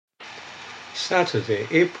Saturday,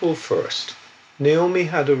 April 1st. Naomi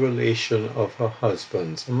had a relation of her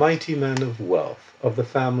husband's, a mighty man of wealth, of the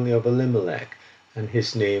family of Elimelech, and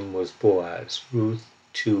his name was Boaz. Ruth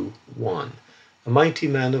 2:1. A mighty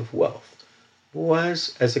man of wealth.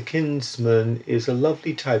 Boaz, as a kinsman, is a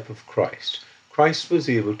lovely type of Christ. Christ was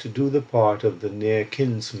able to do the part of the near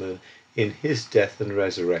kinsman in his death and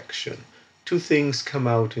resurrection. Two things come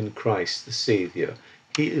out in Christ the Savior.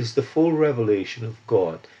 He is the full revelation of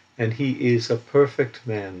God, and he is a perfect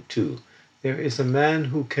man too. There is a man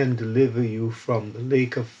who can deliver you from the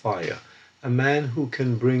lake of fire, a man who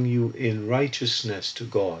can bring you in righteousness to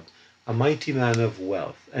God, a mighty man of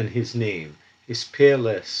wealth, and his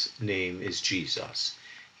peerless name is Jesus.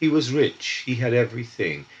 He was rich, he had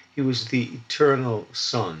everything. He was the eternal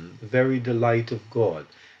Son, the very delight of God,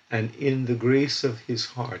 and in the grace of his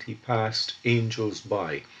heart he passed angels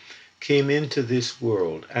by, came into this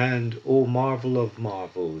world, and, O marvel of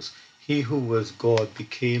marvels, he who was God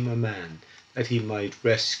became a man, that he might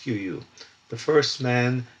rescue you. The first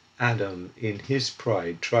man, Adam, in his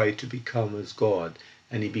pride tried to become as God,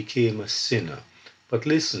 and he became a sinner. But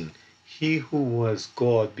listen, he who was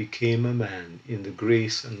God became a man in the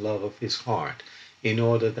grace and love of his heart, in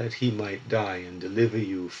order that he might die and deliver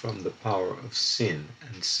you from the power of sin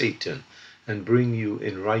and Satan, and bring you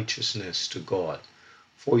in righteousness to God.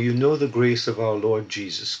 For you know the grace of our Lord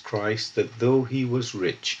Jesus Christ, that though he was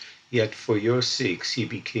rich, yet for your sakes he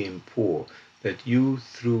became poor, that you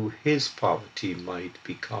through his poverty might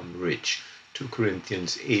become rich. 2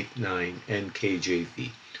 Corinthians 8:9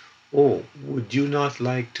 NKJV. Oh, would you not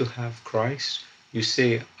like to have Christ? You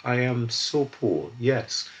say, I am so poor.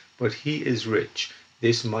 Yes, but he is rich,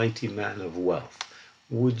 this mighty man of wealth.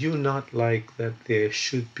 Would you not like that there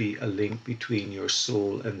should be a link between your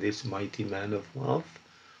soul and this mighty man of wealth?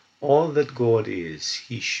 All that God is,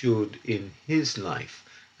 he showed in his life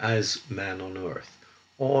as man on earth.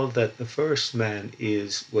 All that the first man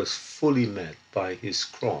is was fully met by his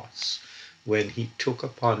cross, when he took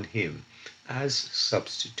upon him as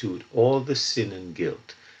substitute all the sin and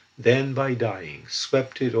guilt. Then by dying,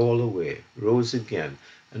 swept it all away, rose again,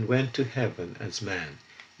 and went to heaven as man.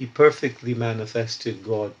 He perfectly manifested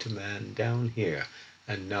God to man down here,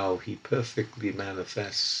 and now he perfectly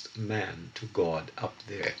manifests man to God up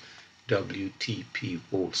there. W.T.P.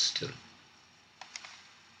 Woolston.